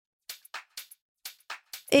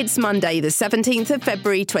It's Monday, the 17th of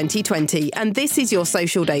February 2020, and this is your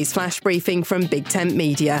Social Days flash briefing from Big Tent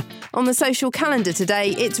Media. On the social calendar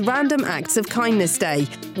today, it's Random Acts of Kindness Day,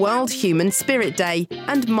 World Human Spirit Day,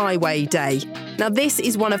 and My Way Day. Now, this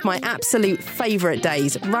is one of my absolute favourite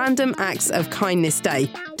days, Random Acts of Kindness Day.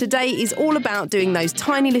 Today is all about doing those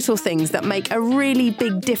tiny little things that make a really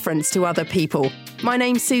big difference to other people. My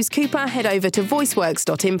name's Suze Cooper. Head over to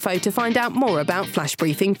voiceworks.info to find out more about Flash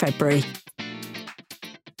Briefing February.